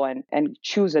still and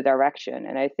choose a direction.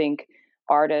 And I think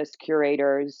artists,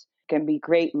 curators can be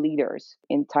great leaders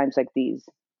in times like these.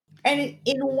 And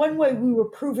in one way, we were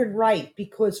proven right,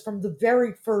 because from the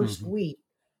very first week,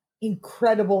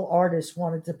 incredible artists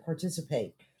wanted to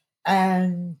participate.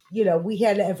 And, we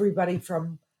had everybody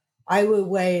from Ai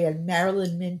Weiwei and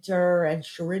Marilyn Minter and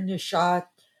Shirin Neshat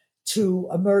to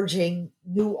emerging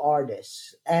new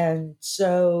artists. And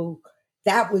so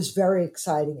that was very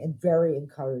exciting and very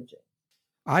encouraging.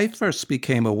 I first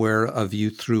became aware of you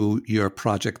through your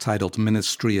project titled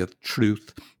Ministry of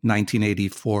Truth,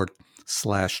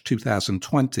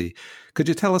 1984/2020. Could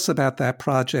you tell us about that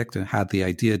project and how the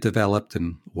idea developed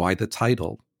and why the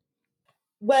title?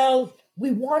 Well,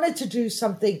 we wanted to do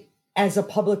something as a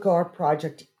public art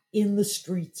project in the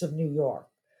streets of New York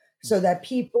so that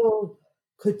people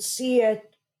could see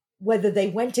it, whether they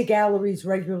went to galleries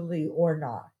regularly or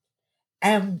not.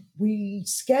 And we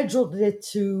scheduled it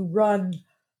to run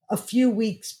a few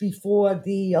weeks before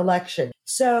the election.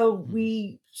 So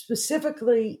we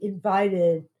specifically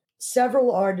invited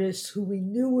several artists who we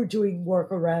knew were doing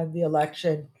work around the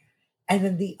election. And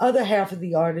then the other half of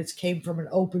the artists came from an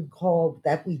open call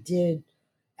that we did.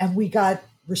 And we got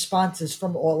responses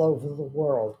from all over the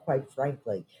world, quite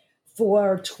frankly.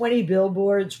 For 20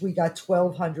 billboards, we got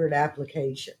 1,200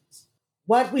 applications.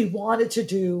 What we wanted to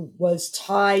do was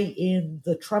tie in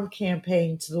the Trump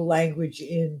campaign to the language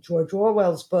in George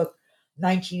Orwell's book,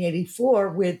 1984,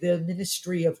 where the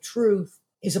Ministry of Truth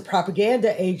is a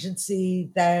propaganda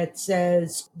agency that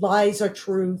says lies are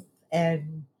truth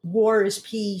and war is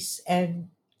peace, and,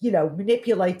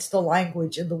 manipulates the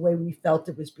language in the way we felt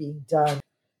it was being done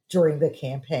during the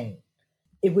campaign.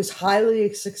 It was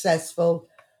highly successful.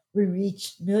 We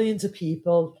reached millions of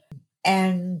people,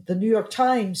 and the New York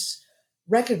Times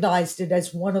recognized it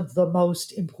as one of the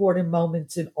most important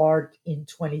moments in art in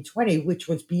 2020, which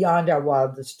was beyond our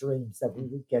wildest dreams that we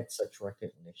would get such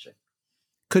recognition.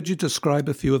 Could you describe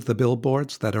a few of the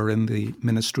billboards that are in the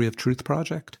Ministry of Truth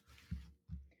project?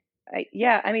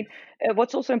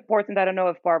 What's also important, I don't know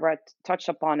if Barbara touched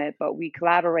upon it, but we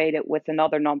collaborated with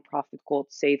another nonprofit called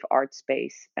Save Art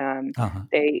Space.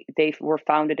 They were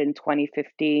founded in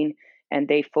 2015, and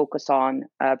they focus on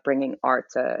bringing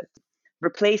art to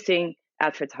replacing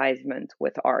advertisement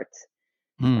with art.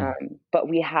 But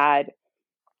we had,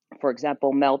 for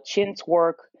example, Mel Chin's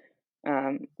work,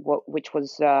 which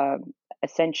was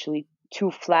essentially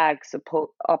two flags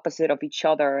opposite of each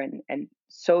other and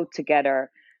sewed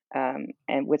together.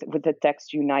 And with the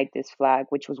text "Unite this flag,"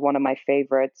 which was one of my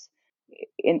favorites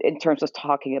in terms of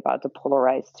talking about the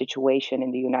polarized situation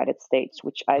in the United States,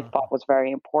 which I thought was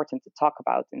very important to talk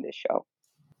about in this show.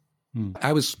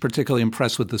 I was particularly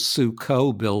impressed with the Sue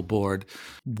Coe billboard,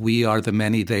 "We are the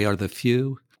many, they are the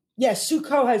few." Yes, Sue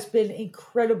Coe has been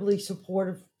incredibly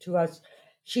supportive to us.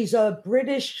 She's a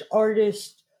British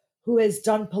artist who has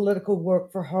done political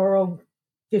work for her own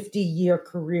 50-year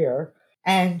career,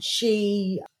 and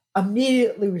she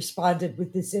immediately responded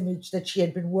with this image that she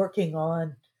had been working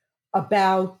on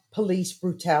about police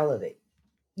brutality.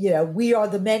 We are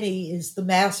the many is the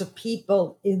mass of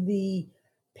people in the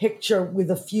picture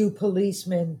with a few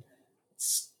policemen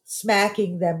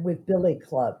smacking them with billy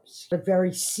clubs. A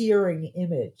very searing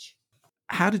image.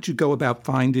 How did you go about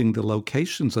finding the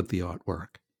locations of the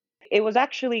artwork? It was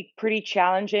actually pretty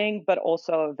challenging, but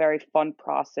also a very fun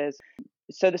process.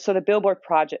 So the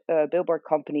billboard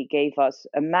company gave us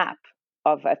a map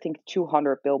of, I think,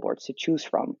 200 billboards to choose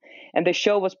from. And the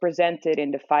show was presented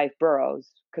in the 5 boroughs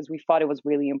because we thought it was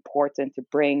really important to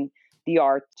bring the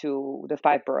art to the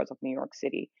 5 boroughs of New York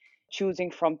City.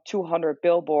 Choosing from 200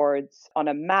 billboards on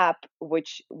a map,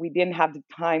 which we didn't have the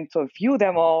time to view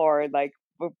them all or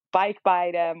bike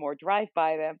by them or drive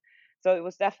by them. So it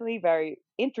was definitely very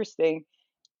interesting.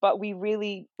 But we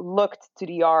really looked to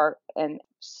the art and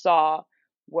saw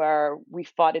where we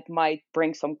thought it might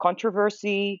bring some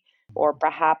controversy, or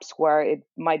perhaps where it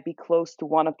might be close to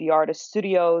one of the artist's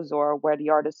studios or where the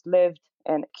artist lived,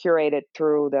 and curated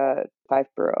through the 5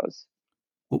 boroughs.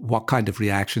 What kind of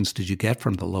reactions did you get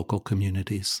from the local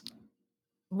communities?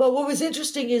 Well, what was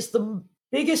interesting is the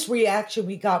biggest reaction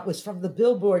we got was from the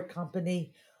billboard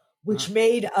company, which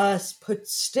made us put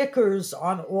stickers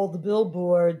on all the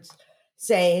billboards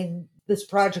saying this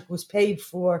project was paid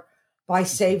for by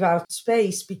Save Our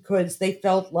Space, because they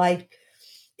felt like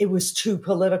it was too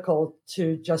political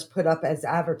to just put up as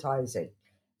advertising.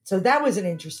 So that was an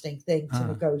interesting thing to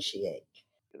negotiate.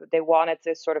 They wanted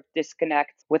to sort of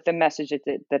disconnect with the message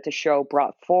that the show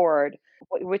brought forward,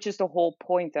 which is the whole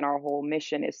point and our whole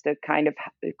mission, is to kind of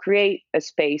create a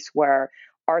space where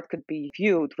art could be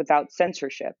viewed without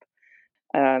censorship.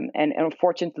 And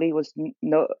unfortunately, it was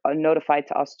notified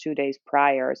to us 2 days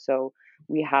prior, so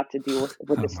we had to deal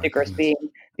with the stickers being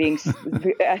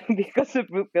because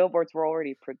the billboards were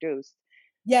already produced.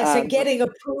 Yes, and getting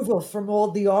approval from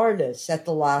all the artists at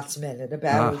the last minute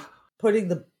about putting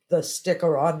the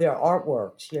sticker on their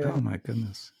artworks. You know? Oh my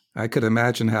goodness! I could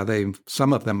imagine how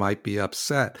some of them might be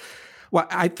upset. Well,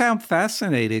 I found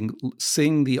fascinating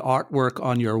seeing the artwork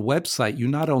on your website. You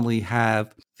not only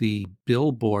have the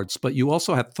billboards, but you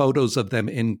also have photos of them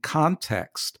in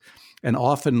context. And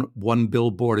often one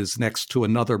billboard is next to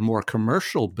another more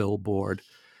commercial billboard.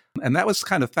 And that was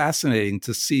kind of fascinating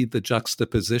to see the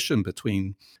juxtaposition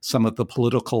between some of the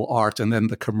political art and then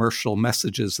the commercial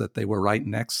messages that they were right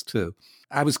next to.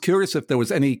 I was curious if there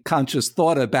was any conscious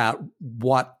thought about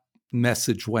what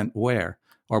message went where.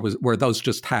 Or were those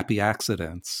just happy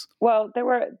accidents? Well, there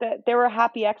were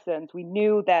happy accidents. We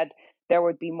knew that there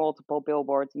would be multiple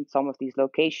billboards in some of these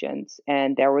locations,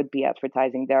 and there would be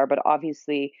advertising there. But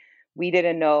obviously, we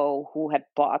didn't know who had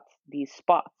bought these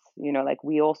spots. You know, like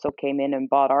we also came in and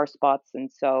bought our spots,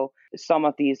 and so some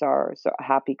of these are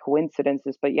happy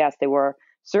coincidences. But yes, they were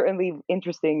certainly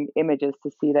interesting images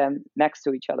to see them next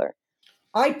to each other.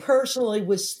 I personally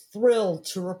was thrilled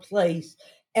to replace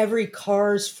every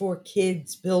Cars for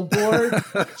Kids billboard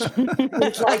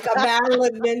with like a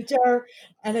Marilyn Minter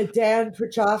and a Dan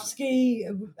Pachowski.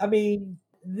 I mean,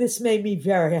 this made me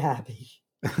very happy.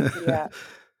 Yeah.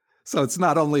 So it's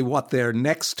not only what they're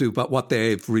next to, but what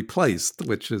they've replaced,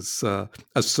 which is a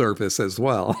service as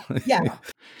well. Yeah.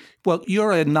 Well,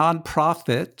 you're a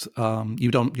nonprofit.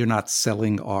 You're not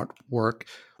selling artwork.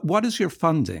 What is your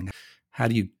funding? How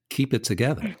do you keep it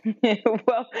together?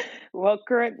 well,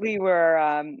 currently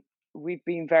we've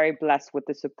been very blessed with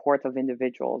the support of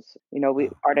individuals. You know, we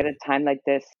are at a time like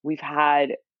this. We've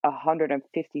had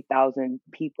 150,000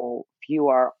 people view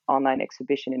our online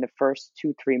exhibition in the first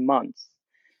 2-3 months.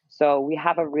 So we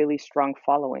have a really strong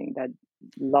following that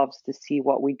loves to see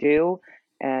what we do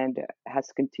and has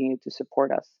continued to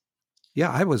support us. Yeah,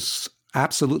 I was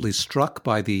absolutely struck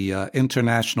by the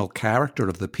international character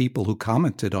of the people who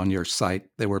commented on your site.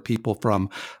 There were people from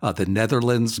the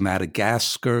Netherlands,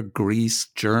 Madagascar, Greece,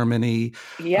 Germany.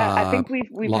 Yeah, I think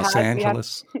we've Los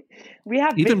Angeles. We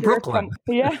have even Brooklyn.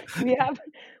 we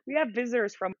have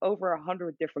visitors from over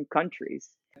 100 different countries.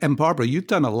 And Barbara, you've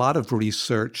done a lot of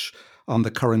research on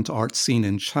the current art scene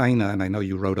in China, and I know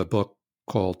you wrote a book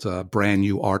called Brand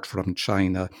New Art from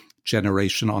China,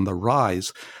 Generation on the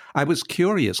Rise. I was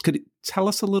curious, could you tell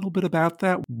us a little bit about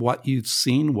that? What you've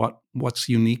seen, what's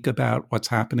unique about what's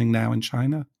happening now in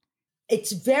China?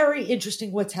 It's very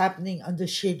interesting what's happening under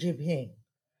Xi Jinping.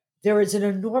 There is an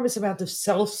enormous amount of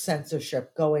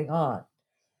self-censorship going on.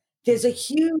 There's a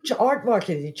huge art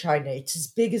market in China. It's as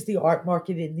big as the art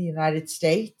market in the United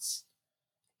States.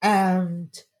 And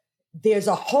there's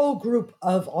a whole group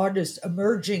of artists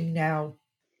emerging now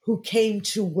who came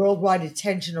to worldwide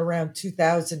attention around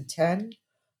 2010,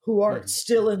 who are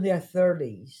still in their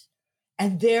 30s.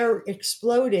 And they're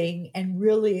exploding and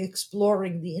really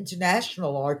exploring the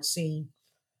international art scene.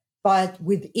 But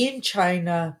within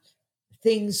China,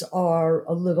 things are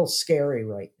a little scary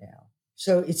right now.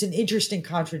 So it's an interesting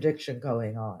contradiction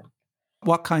going on.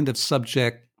 What kind of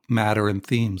subject matter and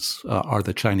themes are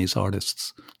the Chinese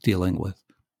artists dealing with?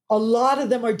 A lot of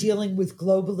them are dealing with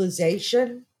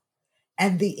globalization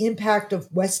and the impact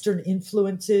of Western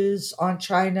influences on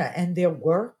China and their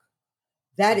work.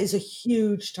 That is a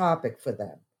huge topic for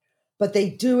them. But they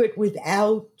do it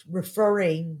without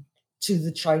referring to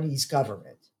the Chinese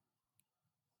government.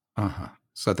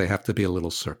 So they have to be a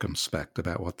little circumspect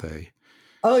about what they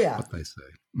say.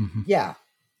 Mm-hmm.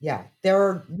 Yeah. There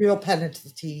are real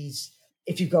penalties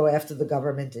if you go after the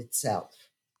government itself.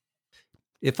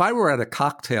 If I were at a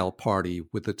cocktail party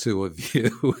with the two of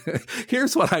you,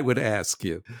 here's what I would ask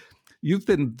you. You've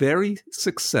been very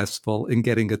successful in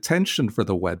getting attention for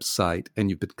the website,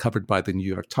 and you've been covered by the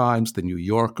New York Times, the New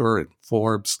Yorker, and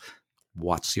Forbes.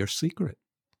 What's your secret?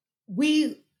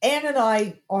 Anne and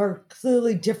I are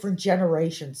clearly different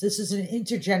generations. This is an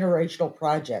intergenerational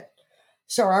project.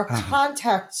 So our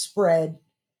contact spread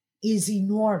is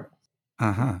enormous.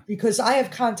 Because I have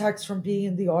contacts from being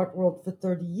in the art world for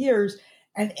 30 years,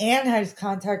 And Anne has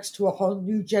contacts to a whole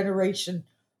new generation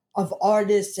of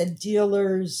artists and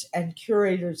dealers and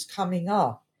curators coming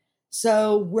up.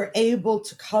 So we're able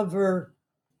to cover,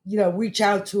 reach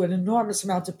out to an enormous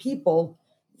amount of people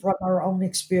from our own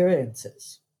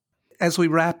experiences. As we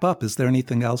wrap up, is there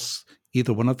anything else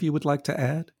either one of you would like to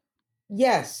add?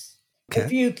 Yes. Okay.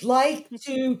 If you'd like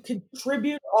to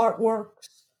contribute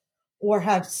artworks or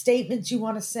have statements you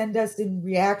want to send us in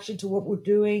reaction to what we're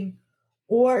doing,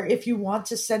 or if you want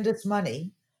to send us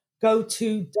money, go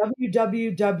to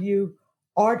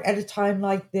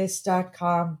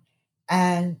www.artatatimelythis.com,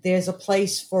 and there's a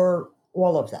place for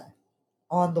all of that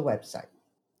on the website.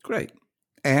 Great.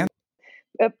 And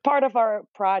part of our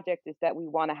project is that we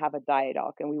want to have a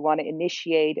dialogue, and we want to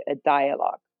initiate a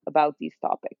dialogue about these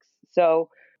topics. So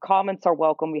comments are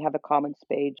welcome. We have a comments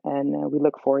page, and we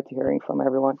look forward to hearing from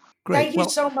everyone. Great. Thank you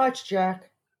so much, Jack.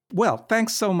 Well,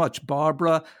 thanks so much,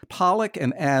 Barbara Pollock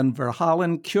and Anne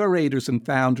Verhallen, curators and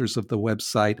founders of the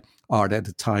website Art at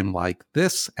a Time Like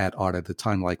This at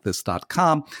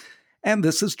artatatimelythis.com. And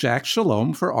this is Jack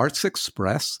Shalom for Arts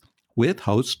Express with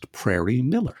host Prairie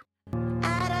Miller.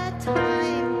 At a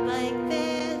time like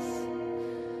this,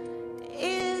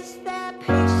 is there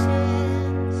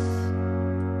patience?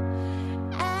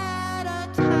 At a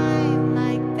time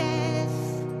like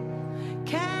this,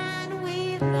 can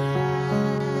we laugh?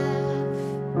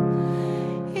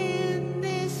 In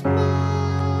this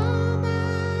moment,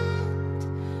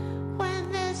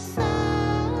 when there's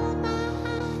so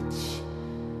much,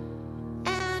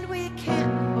 and we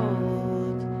can't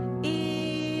hold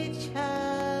each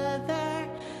other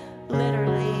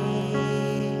literally,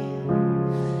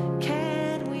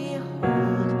 can we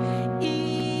hold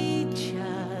each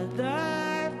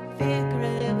other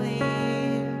figuratively?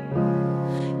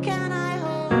 Can I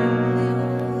hold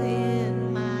you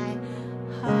in my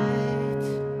heart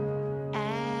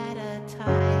at a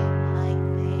time like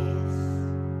this?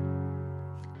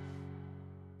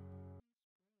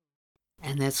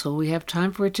 And that's all we have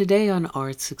time for today on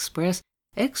Arts Express,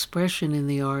 Expression in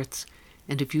the Arts.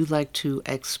 And if you'd like to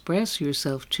express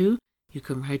yourself too, you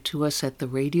can write to us at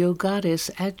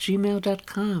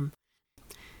theradiogoddess@gmail.com.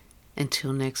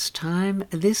 Until next time,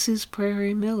 this is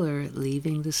Prairie Miller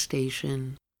leaving the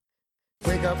station.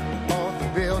 Wake up all the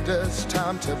builders,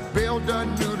 time to build a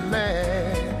new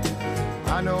land.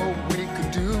 I know we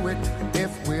could do it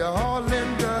if we all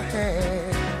lend a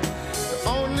hand. The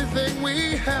only thing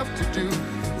we have to do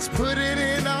is put it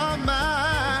in our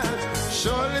minds.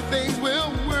 Surely things will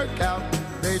work out.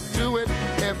 They do it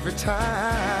every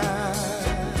time.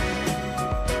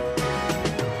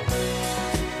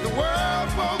 The world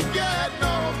won't get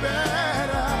no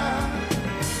better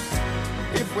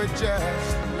if we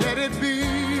just let it be.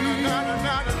 Na, na,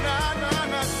 na, na, na, na,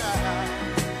 na, na.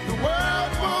 The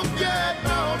world won't get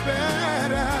no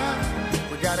better.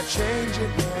 We gotta change it,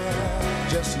 yeah.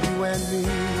 Just you and me.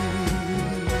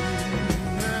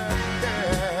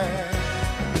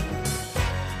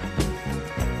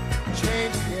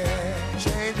 Change it, yeah,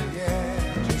 change it,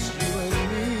 yeah, just you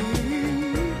and me.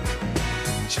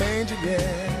 Change it,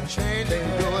 yeah, change it,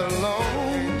 yeah.